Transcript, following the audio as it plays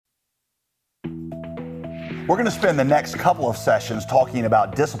We're going to spend the next couple of sessions talking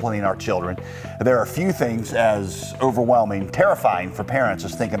about disciplining our children. There are a few things as overwhelming, terrifying for parents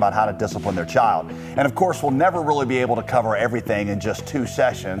as thinking about how to discipline their child. And of course, we'll never really be able to cover everything in just 2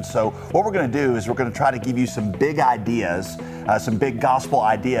 sessions. So what we're going to do is we're going to try to give you some big ideas, some big gospel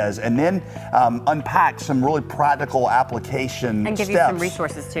ideas, and then unpack some really practical application and give steps. you some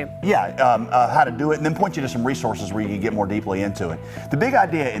resources too. Yeah, how to do it, and then point you to some resources where you can get more deeply into it. The big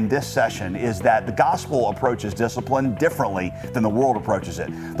idea in this session is that the gospel approaches discipline differently than the world approaches it.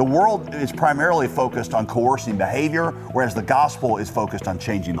 The world is primarily focused on coercing behavior, whereas the gospel is focused on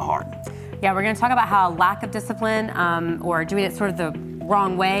changing the heart. Yeah, we're going to talk about how lack of discipline or doing it sort of the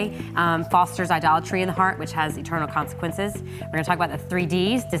wrong way fosters idolatry in the heart, which has eternal consequences. We're going to talk about the 3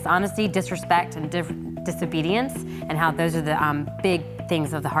 Ds: dishonesty, disrespect, and disobedience, and how those are the big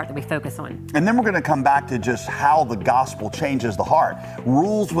things of the heart that we focus on. And then we're going to come back to just how the gospel changes the heart.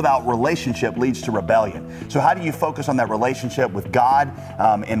 Rules without relationship leads to rebellion. So how do you focus on that relationship with God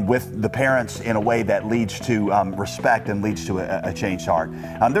and with the parents in a way that leads to respect and leads to a changed heart?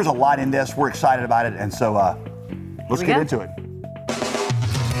 There's a lot in this. We're excited about it. And so let's get into it.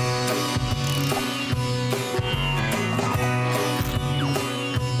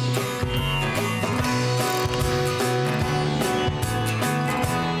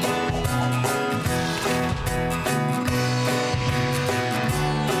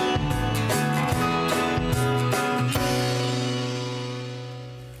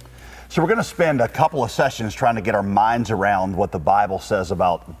 So we're going to spend a couple of sessions trying to get our minds around what the Bible says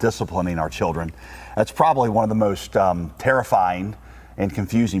about disciplining our children. That's probably one of the most terrifying and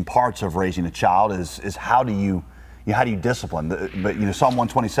confusing parts of raising a child is how do you discipline? But Psalm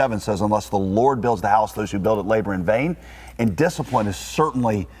 127 says, unless the Lord builds the house, those who build it labor in vain. And discipline is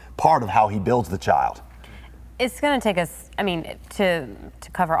certainly part of how he builds the child. It's going to take us, to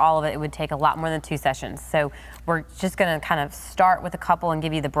cover all of it, it would take a lot more than 2 sessions. So we're just going to kind of start with a couple and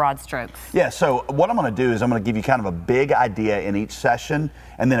give you the broad strokes. Yeah, so what I'm going to do is I'm going to give you kind of a big idea in each session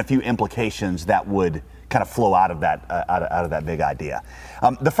and then a few implications that would kind of flow out of that big idea.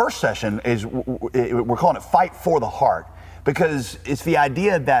 The first session is, we're calling it Fight for the Heart, because it's the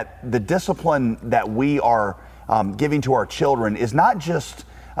idea that the discipline that we are giving to our children is not just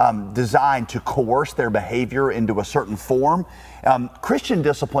designed to coerce their behavior into a certain form. Christian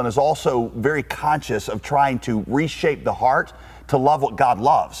discipline is also very conscious of trying to reshape the heart to love what God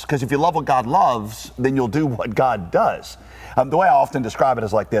loves. Because if you love what God loves, then you'll do what God does. The way I often describe it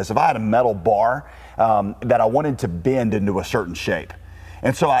is like this. If I had a metal bar that I wanted to bend into a certain shape,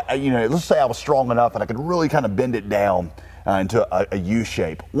 and so let's say I was strong enough and I could really kind of bend it down into a U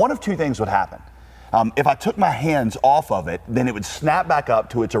shape, one of 2 things would happen. If I took my hands off of it, then it would snap back up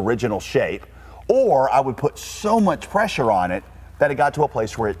to its original shape, or I would put so much pressure on it that it got to a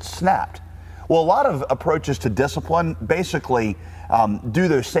place where it snapped. Well, a lot of approaches to discipline basically do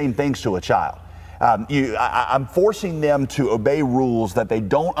those same things to a child. I'm forcing them to obey rules that they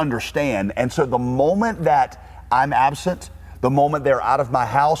don't understand, and so the moment that I'm absent, the moment they're out of my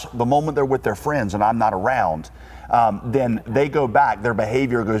house, the moment they're with their friends and I'm not around, then they go back, their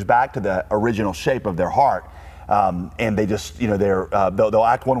behavior goes back to the original shape of their heart. And they just, they'll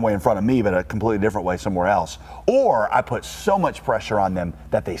act one way in front of me, but a completely different way somewhere else. Or I put so much pressure on them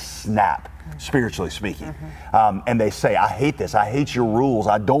that they snap, spiritually speaking. And they say, I hate this. I hate your rules.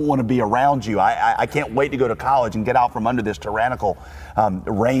 I don't want to be around you. I can't wait to go to college and get out from under this tyrannical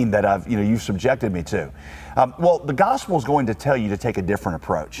reign that you've subjected me to. Well, the gospel is going to tell you to take a different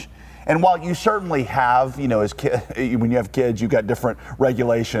approach. And while you certainly have, when you have kids, you've got different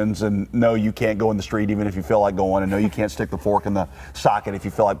regulations, and no, you can't go in the street even if you feel like going, and no, you can't stick the fork in the socket if you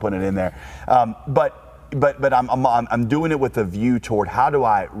feel like putting it in there. But I'm doing it with a view toward how do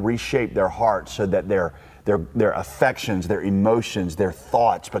I reshape their hearts so that their affections, their emotions, their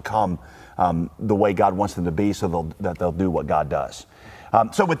thoughts become the way God wants them to be, so that they'll do what God does.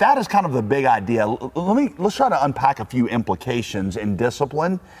 So with that as kind of the big idea, let's try to unpack a few implications in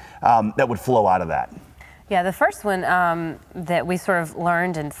discipline that would flow out of that. Yeah, the first one that we sort of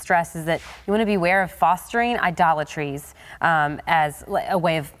learned and stressed is that you want to be aware of fostering idolatries as a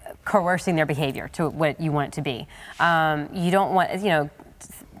way of coercing their behavior to what you want it to be. You don't want,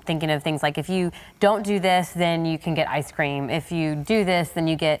 thinking of things like, if you don't do this, then you can get ice cream. If you do this, then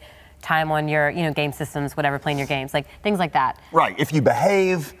you get time on your, game systems, whatever, playing your games, like things like that. Right. If you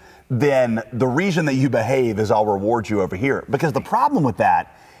behave, then the reason that you behave is I'll reward you over here. Because the problem with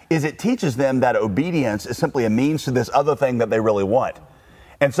that is it teaches them that obedience is simply a means to this other thing that they really want.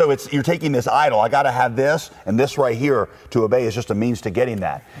 And so you're taking this idol, I got to have this, and this right here to obey is just a means to getting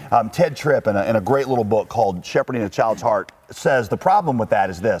that. Ted Tripp, in a great little book called Shepherding a Child's Heart, says the problem with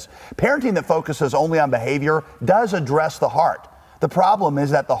that is this. Parenting that focuses only on behavior does address the heart. The problem is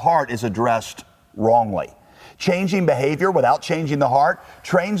that the heart is addressed wrongly. Changing behavior without changing the heart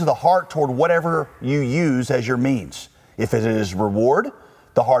trains the heart toward whatever you use as your means. If it is reward,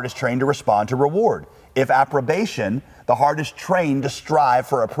 the heart is trained to respond to reward. If approbation, the heart is trained to strive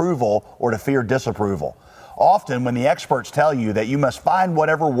for approval or to fear disapproval. Often, when the experts tell you that you must find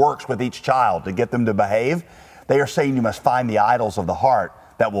whatever works with each child to get them to behave, they are saying you must find the idols of the heart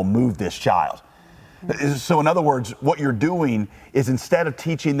that will move this child. So in other words, what you're doing is instead of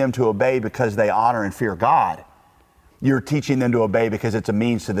teaching them to obey because they honor and fear God, you're teaching them to obey because it's a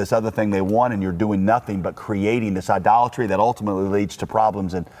means to this other thing they want, and you're doing nothing but creating this idolatry that ultimately leads to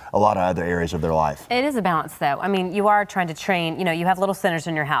problems in a lot of other areas of their life. It is a balance, though. I mean, you are trying to train, you have little sinners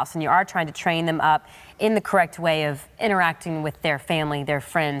in your house, and you are trying to train them up in the correct way of interacting with their family, their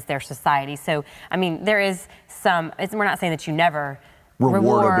friends, their society. So, I mean, there is we're not saying that you never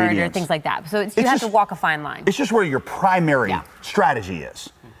reward or things like that. So you have to walk a fine line. It's just where your primary strategy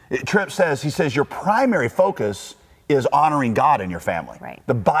is. Tripp says, your primary focus is honoring God in your family. Right.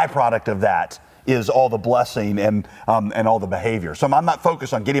 The byproduct of that is all the blessing and all the behavior. So I'm not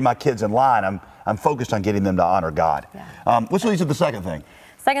focused on getting my kids in line. I'm focused on getting them to honor God. Yeah. Which leads to the second thing.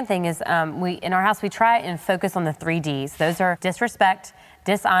 Second thing is in our house we try and focus on the 3 Ds. Those are disrespect,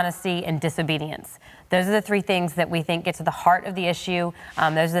 dishonesty, and disobedience. Those are the 3 things that we think get to the heart of the issue.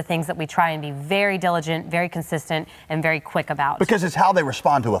 Those are the things that we try and be very diligent, very consistent, and very quick about. Because it's how they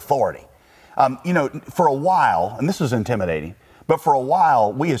respond to authority. For a while, and this is intimidating, but for a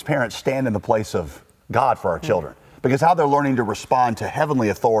while, we as parents stand in the place of God for our children. Because how they're learning to respond to heavenly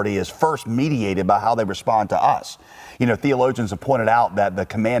authority is first mediated by how they respond to us. Theologians have pointed out that the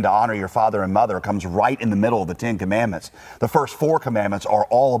command to honor your father and mother comes right in the middle of the 10 commandments. The first 4 commandments are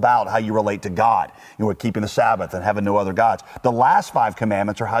all about how you relate to God, keeping the Sabbath and having no other gods. The last 5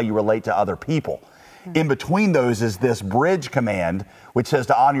 commandments are how you relate to other people. In between those is this bridge command, which says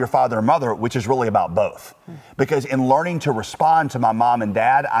to honor your father and mother, which is really about both. Because in learning to respond to my mom and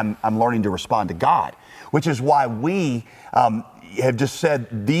dad, I'm learning to respond to God, which is why we have just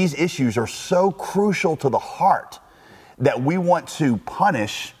said these issues are so crucial to the heart that we want to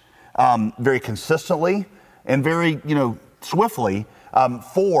punish very consistently and very, swiftly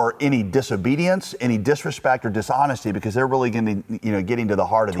for any disobedience, any disrespect or dishonesty, because they're really getting to the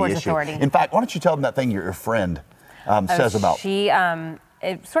heart of the issue. Authority. In fact, why don't you tell them that thing your friend says about?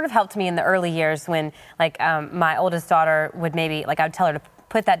 It sort of helped me in the early years when, my oldest daughter would maybe, I would tell her to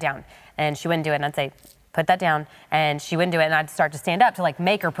put that down, and she wouldn't do it, and I'd say, put that down, and she wouldn't do it, and I'd start to stand up to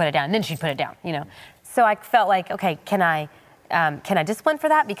make her put it down, and then she'd put it down, So I felt like, okay, can I discipline for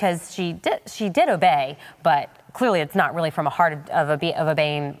that? Because she did obey, but clearly it's not really from a heart of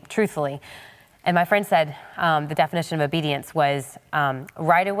obeying truthfully. And my friend said the definition of obedience was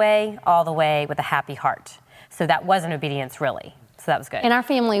right away, all the way, with a happy heart. So that wasn't obedience, really. So that was good. In our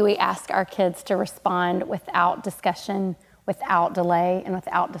family, we ask our kids to respond without discussion, without delay, and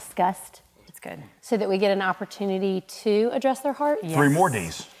without disgust. That's good. So that we get an opportunity to address their hearts. Yes. 3 more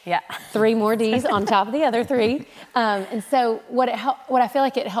Ds. Yeah. 3 more Ds on top of the other 3. And so what I feel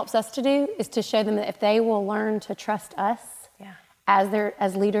like it helps us to do is to show them that if they will learn to trust us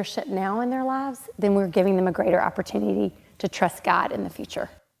as leadership now in their lives, then we're giving them a greater opportunity to trust God in the future.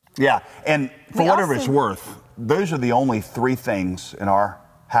 Yeah, and for whatever it's worth, those are the only 3 things in our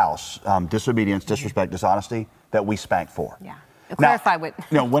house, disobedience, disrespect, dishonesty, that we spank for. Yeah. Clarify what.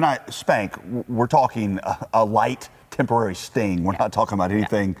 When I spank, we're talking a light temporary sting. We're not talking about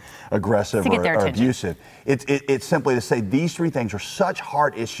anything aggressive or abusive. It's simply to say these 3 things are such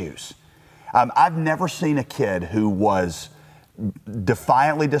hard issues. I've never seen a kid who was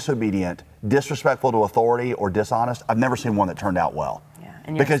defiantly disobedient, disrespectful to authority, or dishonest. I've never seen one that turned out well.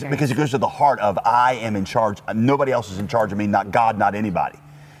 Yeah, because it goes to the heart of I am in charge. Nobody else is in charge of me, not God, not anybody.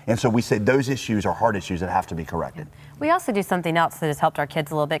 And so we say those issues are hard issues that have to be corrected. We also do something else that has helped our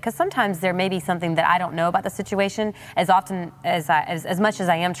kids a little bit, because sometimes there may be something that I don't know about the situation as much as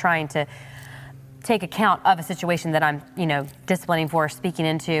I am trying to take account of a situation that I'm, disciplining for, speaking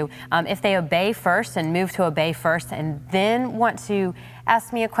into. If they obey first and move to obey first and then want to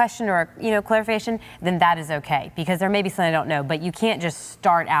ask me a question or, clarification, then that is okay, because there may be something I don't know, but you can't just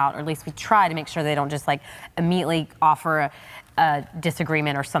start out, or at least we try to make sure they don't just immediately offer a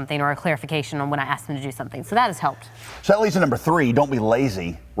disagreement or something, or a clarification on when I ask them to do something. So that has helped. So that leads to number 3, don't be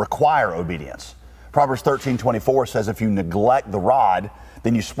lazy, require obedience. Proverbs 13:24 says if you neglect the rod,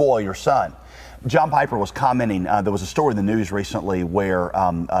 then you spoil your son. John Piper was commenting, there was a story in the news recently where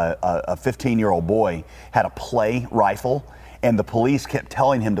a 15-year-old boy had a play rifle, and the police kept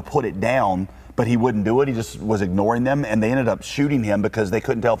telling him to put it down, but he wouldn't do it. He just was ignoring them, and they ended up shooting him because they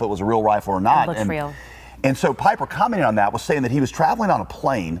couldn't tell if it was a real rifle or not. It looks real. And so Piper, commenting on that, was saying that he was traveling on a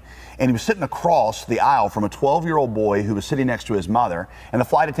plane and he was sitting across the aisle from a 12-year-old boy who was sitting next to his mother. And the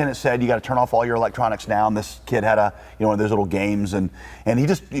flight attendant said, "You got to turn off all your electronics now." And this kid had one of those little games, and he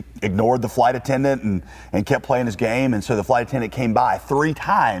just ignored the flight attendant and kept playing his game. And so the flight attendant came by 3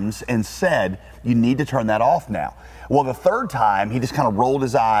 times and said, "You need to turn that off now." Well, the 3rd time, he just kind of rolled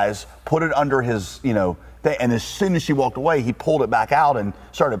his eyes, put it under his, and as soon as she walked away, he pulled it back out and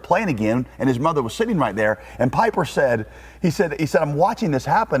started playing again. And his mother was sitting right there. And Piper said, he said, "I'm watching this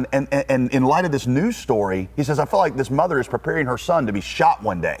happen. And in light of this news story," he says, "I feel like this mother is preparing her son to be shot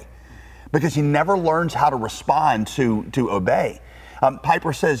one day because he never learns how to respond to obey."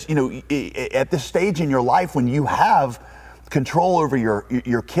 Piper says, at this stage in your life when you have control over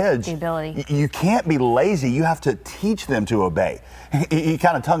your kids, the ability. You can't be lazy. You have to teach them to obey. He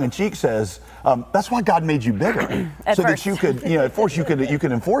kind of tongue-in-cheek says, "That's why God made you bigger, so that you could, at first you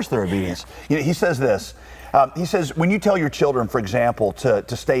could enforce their obedience." He says this. He says, when you tell your children, for example,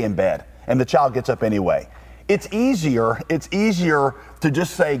 to stay in bed, and the child gets up anyway, it's easier to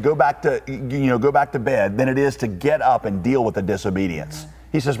just say go back to bed than it is to get up and deal with the disobedience.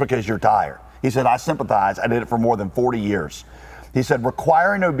 He says, because you're tired. He said, "I sympathize. I did it for more than 40 years." He said,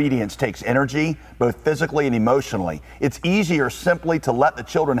 "Requiring obedience takes energy, both physically and emotionally. It's easier simply to let the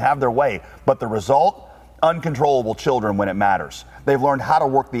children have their way, but the result, uncontrollable children when it matters. They've learned how to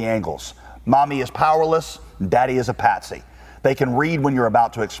work the angles. Mommy is powerless, daddy is a patsy. They can read when you're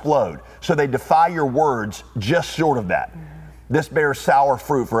about to explode, so they defy your words just short of that. This bears sour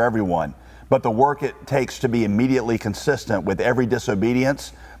fruit for everyone, but the work it takes to be immediately consistent with every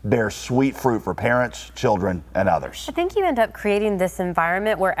disobedience bears sweet fruit for parents, children, and others." I think you end up creating this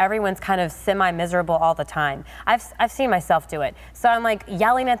environment where everyone's kind of semi-miserable all the time. I've seen myself do it. So I'm like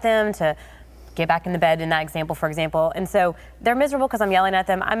yelling at them to get back in the bed in that example, for example. And so they're miserable because I'm yelling at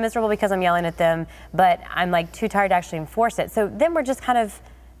them. I'm miserable because I'm yelling at them, but I'm like too tired to actually enforce it. So then we're just kind of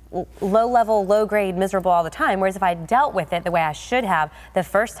low level, low grade, miserable all the time. Whereas if I dealt with it the way I should have the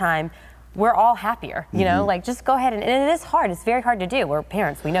first time, we're all happier, like just go ahead and it is hard. It's very hard to do. We're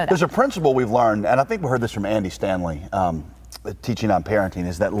parents, we know that. There's a principle we've learned, and I think we heard this from Andy Stanley, teaching on parenting,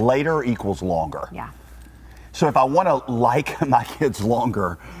 is that later equals longer. Yeah. So if I want to like my kids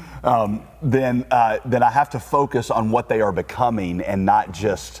longer, then I have to focus on what they are becoming and not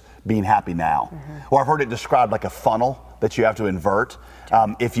just being happy now. Or I've heard it described like a funnel that you have to invert.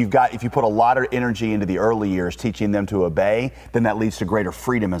 If you put a lot of energy into the early years teaching them to obey, then that leads to greater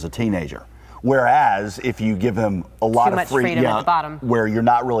freedom as a teenager. Whereas if you give them a lot of freedom at the bottom, where you're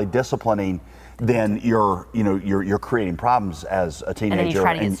not really disciplining, then you're creating problems as a teenager. And then you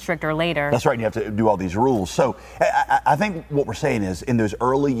try to get stricter later. That's right. And you have to do all these rules. So I think what we're saying is, in those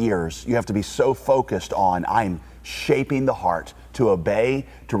early years, you have to be so focused on I'm shaping the heart to obey,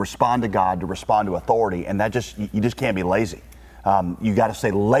 to respond to God, to respond to authority, and that you just can't be lazy. You got to say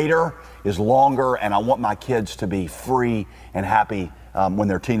later is longer, and I want my kids to be free and happy when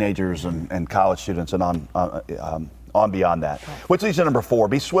they're teenagers and college students and on beyond that. Which leads to number 4,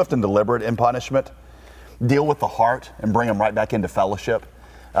 be swift and deliberate in punishment. Deal with the heart and bring them right back into fellowship.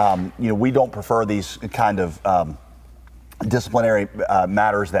 We don't prefer these kind of disciplinary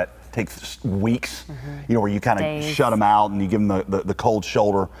matters that take weeks, where you kind of shut them out and you give them the cold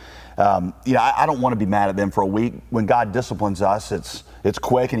shoulder. I don't want to be mad at them for a week. When God disciplines us, it's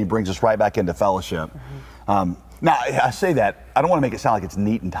quick and he brings us right back into fellowship. Now, I say that, I don't want to make it sound like it's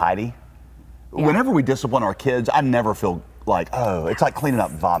neat and tidy. Yeah. Whenever we discipline our kids, I never feel like, oh, it's like cleaning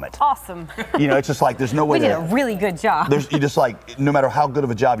up vomit. Awesome. It's just like there's no way we did a really good job. You just like, no matter how good of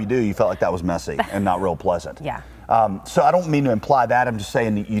a job you do, you felt like that was messy and not real pleasant. Yeah. So I don't mean to imply that. I'm just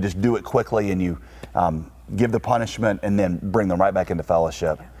saying you just do it quickly and you give the punishment and then bring them right back into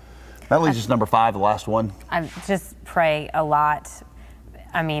fellowship. That leads us to number 5, the last one. I just pray a lot.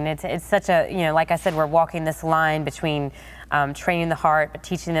 I mean, it's such a, like I said, we're walking this line between training the heart, but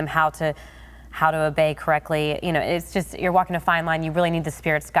teaching them how to obey correctly. It's just, you're walking a fine line. You really need the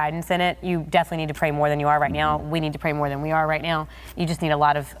Spirit's guidance in it. You definitely need to pray more than you are right now. We need to pray more than we are right now. You just need a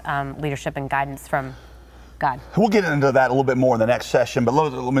lot of leadership and guidance from God. We'll get into that a little bit more in the next session, but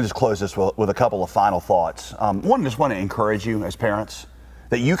let me just close this with a couple of final thoughts. One, just want to encourage you as parents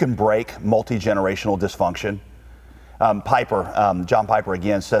that you can break multi-generational dysfunction. John Piper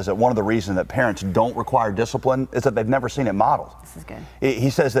again says that one of the reasons that parents don't require discipline is that they've never seen it modeled. This is good. He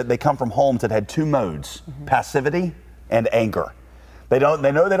says that they come from homes that had 2 modes, passivity and anger. They know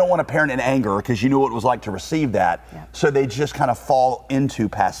they don't want to parent in anger because you knew what it was like to receive that. Yeah. So they just kind of fall into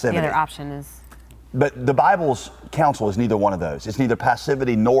passivity. The other option is. But the Bible's counsel is neither one of those. It's neither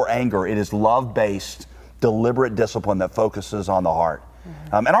passivity nor anger. It is love-based, deliberate discipline that focuses on the heart.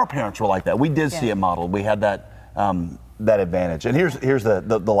 And our parents were like that. We did see it modeled. We had that advantage. And here's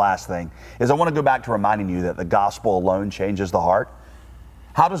the last thing, is I want to go back to reminding you that the gospel alone changes the heart.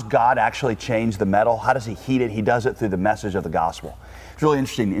 How does God actually change the metal? How does he heat it? He does it through the message of the gospel. It's really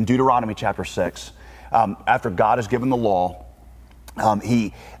interesting. In Deuteronomy chapter 6, after God has given the law,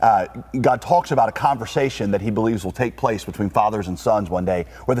 God talks about a conversation that he believes will take place between fathers and sons one day,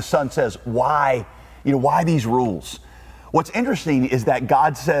 where the son says, why these rules? What's interesting is that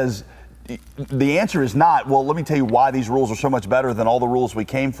God says, the answer is not, well, let me tell you why these rules are so much better than all the rules we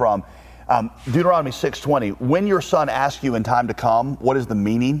came from. Deuteronomy 6:20, when your son asks you in time to come, what is the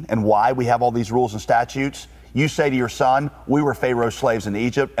meaning and why we have all these rules and statutes? You say to your son, we were Pharaoh's slaves in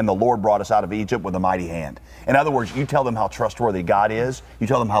Egypt, and the Lord brought us out of Egypt with a mighty hand. In other words, you tell them how trustworthy God is. You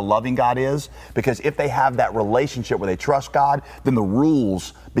tell them how loving God is, because if they have that relationship where they trust God, then the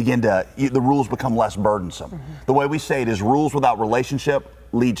rules become less burdensome. The way we say it is, rules without relationship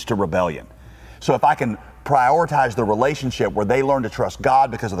leads to rebellion. So if I can prioritize the relationship where they learn to trust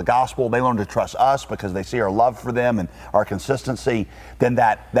God because of the gospel, they learn to trust us because they see our love for them and our consistency, then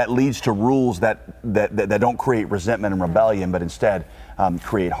that leads to rules that don't create resentment and rebellion, but instead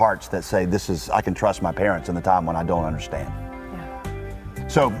create hearts that say, I can trust my parents in the time when I don't understand. Yeah.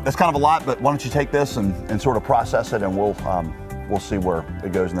 So that's kind of a lot, but why don't you take this and sort of process it, and we'll see where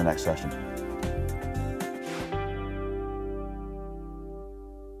it goes in the next session.